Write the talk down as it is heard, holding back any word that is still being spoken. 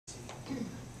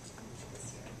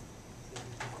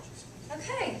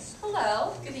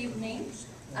Hello, good evening.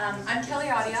 I'm Kelley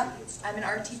Audia. I'm an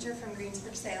art teacher from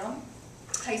Greensburg, Salem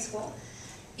High School.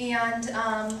 And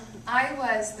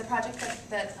the project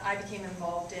that I became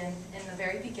involved in the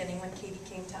very beginning when Katie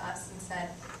came to us and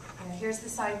said, here's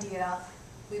this idea.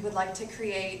 We would like to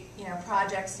create,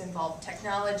 projects that involve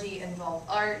technology, involve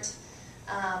art.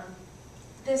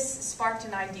 This sparked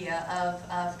an idea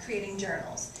of creating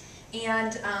journals.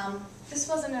 And this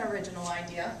wasn't an original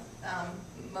idea.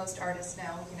 Most artists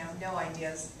now, no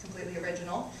idea is completely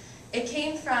original. It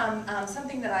came from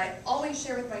something that I always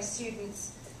share with my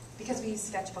students because we use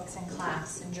sketchbooks in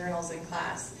class and journals in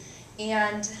class.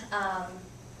 And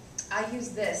I use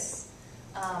this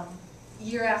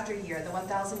year after year, the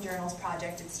 1,000 Journals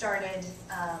Project. It started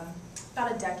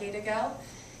about a decade ago.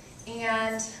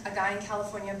 And a guy in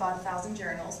California bought 1,000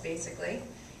 journals, basically,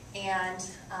 and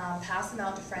passed them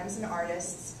out to friends and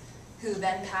artists, who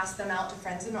then passed them out to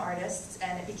friends and artists,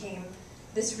 and it became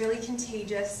this really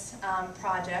contagious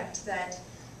project that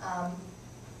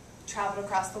traveled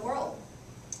across the world.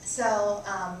 So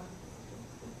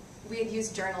we had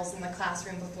used journals in the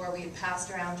classroom before, we had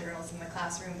passed around journals in the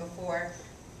classroom before,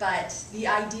 but the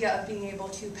idea of being able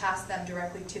to pass them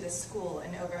directly to the school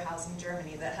in Oberhausen,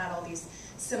 Germany, that had all these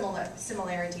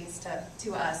similarities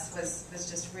to us was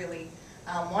just really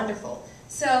wonderful.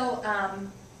 So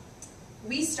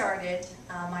we started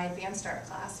my advanced art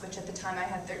class, which at the time I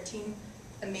had 13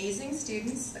 amazing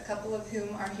students, a couple of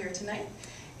whom are here tonight.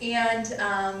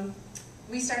 And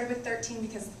we started with 13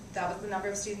 because that was the number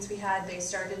of students we had. They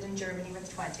started in Germany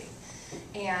with 20.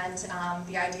 And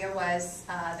the idea was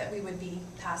that we would be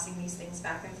passing these things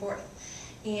back and forth.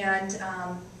 And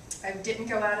I didn't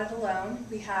go at it alone.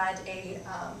 We had a,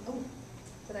 oh,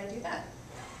 did I do that?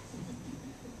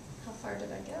 How far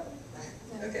did I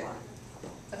go? Okay.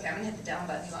 Okay, I'm going to hit the down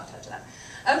button, you won't touch that.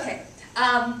 Okay,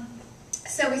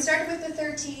 so we started with the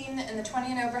 13 and the 20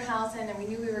 in Oberhausen, and we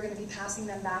knew we were going to be passing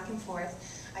them back and forth.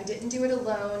 I didn't do it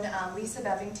alone. Lisa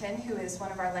Bevington, who is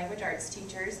one of our language arts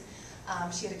teachers,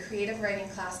 she had a creative writing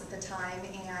class at the time,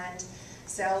 and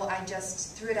so I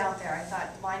just threw it out there. I thought,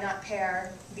 why not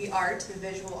pair the art, the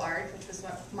visual art, which was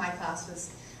what my class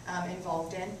was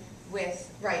involved in,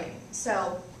 with writing.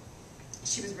 So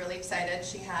she was really excited.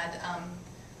 She had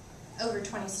over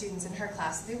 20 students in her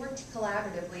class. They worked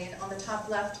collaboratively, and on the top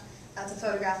left, that's a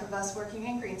photograph of us working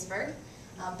in Greensburg.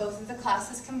 Both of the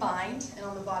classes combined, and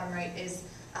on the bottom right is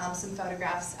some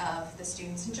photographs of the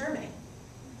students in Germany.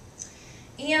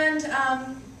 And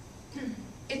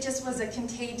it just was a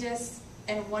contagious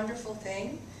and wonderful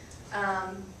thing.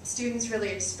 Students really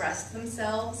expressed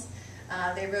themselves.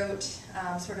 They wrote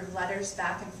sort of letters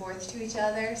back and forth to each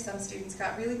other. Some students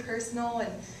got really personal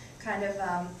and kind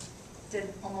of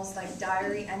did almost like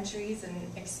diary entries and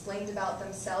explained about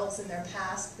themselves and their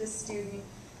past. This student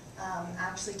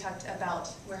actually talked about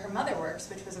where her mother works,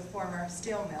 which was a former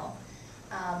steel mill.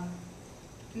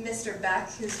 Mr. Beck,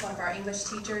 who's one of our English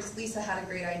teachers, Lisa had a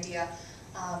great idea.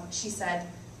 She said,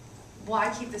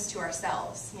 why keep this to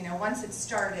ourselves? Once it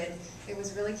started, it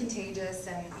was really contagious,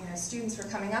 and students were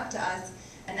coming up to us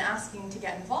and asking to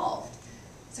get involved.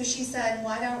 So she said,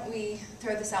 why don't we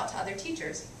throw this out to other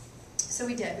teachers? So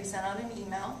we did. We sent out an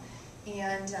email,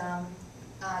 and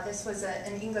this was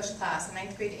an English class, a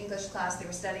 9th grade English class. They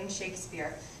were studying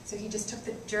Shakespeare. So he just took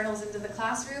the journals into the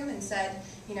classroom and said,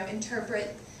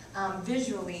 interpret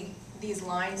visually these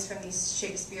lines from these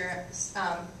Shakespeare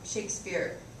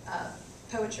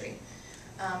poetry.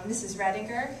 Mrs.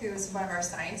 Redinger, who is one of our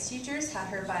science teachers, had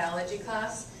her biology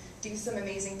class do some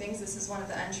amazing things. This is one of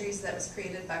the entries that was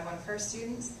created by one of her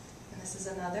students, and this is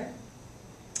another.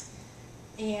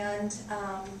 And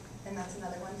that's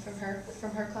another one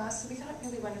from her class. So we got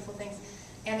really wonderful things,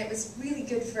 and it was really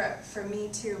good for me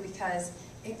too, because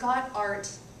it got art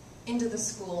into the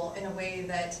school in a way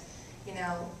that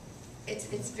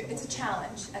it's a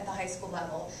challenge at the high school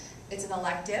level. It's an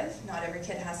elective. Not every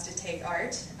kid has to take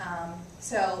art,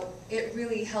 so it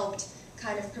really helped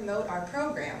kind of promote our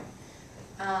program.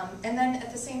 And then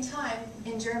at the same time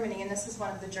in Germany, and this is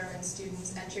one of the German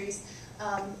students' entries.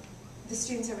 The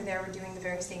students over there were doing the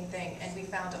very same thing, and we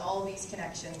found all these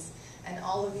connections and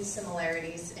all of these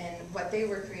similarities in what they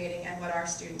were creating and what our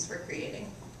students were creating.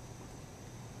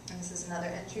 And this is another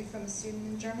entry from a student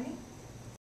in Germany.